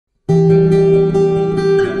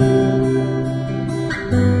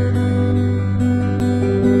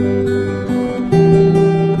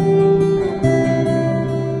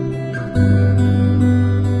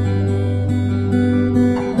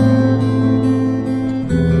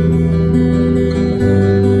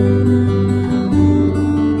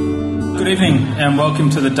and welcome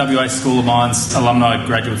to the WA School of Mines Alumni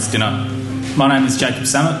Graduates Dinner. My name is Jacob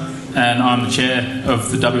Samet and I'm the Chair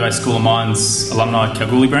of the WA School of Mines Alumni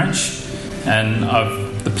Kalgoorlie branch, and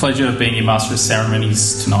I've the pleasure of being your Master of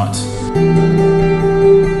Ceremonies tonight.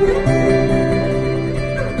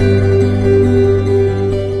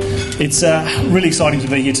 It's really exciting to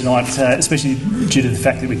be here tonight, especially due to the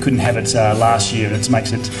fact that we couldn't have it last year. It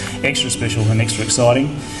makes it extra special and extra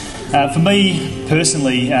exciting. For me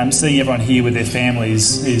personally, seeing everyone here with their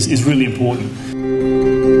families is really important.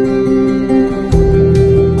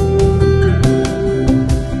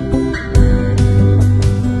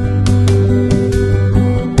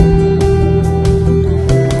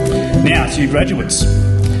 Now to you graduates,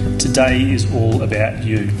 today is all about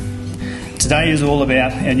you. Today is all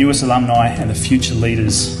about our newest alumni and the future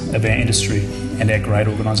leaders of our industry and our great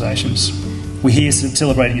organisations. We're here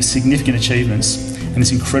celebrating your significant achievements and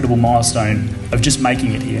this incredible milestone of just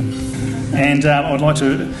making it here. And I would like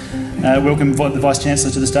to welcome the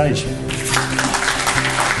Vice-Chancellor to the stage. Thanks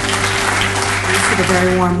for the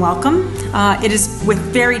very warm welcome. It is with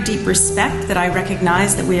very deep respect that I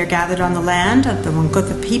recognise that we are gathered on the land of the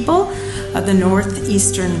Wangutha people of the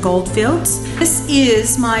northeastern goldfields. This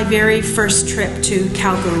is my very first trip to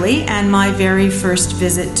Kalgoorlie and my very first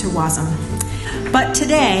visit to WASM. But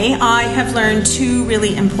today I have learned two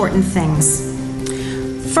really important things.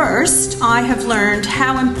 First, I have learned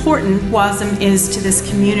how important WASM is to this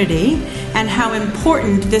community and how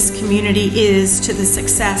important this community is to the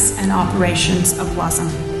success and operations of WASM.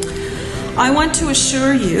 I want to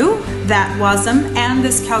assure you that WASM and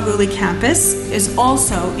this Kalgoorlie campus is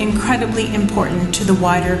also incredibly important to the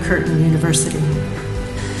wider Curtin University.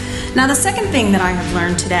 Now, the second thing that I have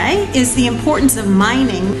learned today is the importance of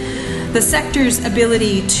mining. The sector's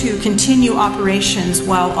ability to continue operations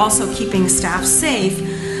while also keeping staff safe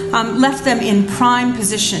left them in prime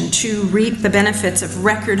position to reap the benefits of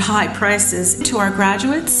record high prices. To our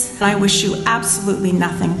graduates, I wish you absolutely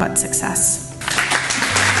nothing but success.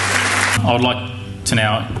 I would like to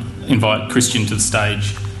now invite Christian to the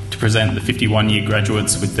stage to present the 51-year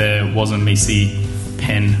graduates with their WASM Misi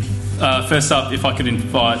pen. First up, if I could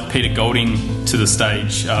invite Peter Golding to the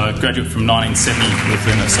stage, graduate from 1970 with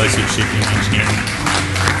an associateship in engineering.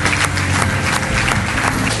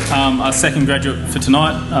 Our second graduate for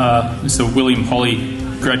tonight, Mr. William Holly,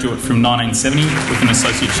 graduate from 1970 with an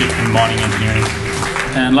associateship in mining engineering.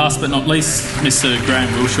 And last but not least, Mr. Graham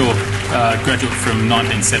Wilshaw, graduate from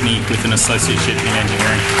 1970 with an associateship in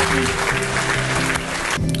engineering.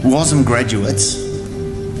 WASM graduates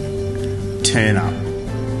turn up.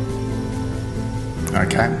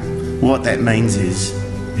 Okay? What that means is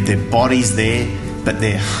their body's there, but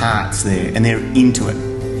their heart's there, and they're into it.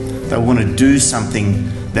 They want to do something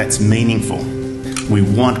that's meaningful. We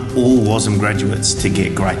want all WASM graduates to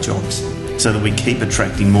get great jobs so that we keep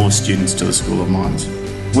attracting more students to the School of Mines.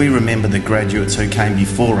 We remember the graduates who came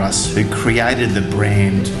before us, who created the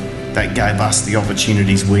brand that gave us the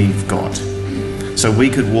opportunities we've got. So we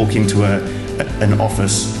could walk into an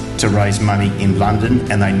office to raise money in London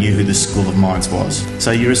and they knew who the School of Mines was.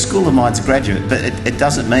 So you're a School of Mines graduate, but it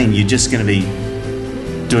doesn't mean you're just going to be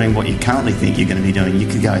doing what you currently think you're going to be doing. You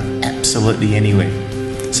could go absolutely anywhere.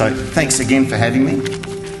 So thanks again for having me.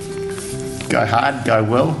 Go hard, go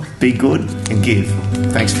well, be good and give.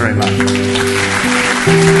 Thanks very much.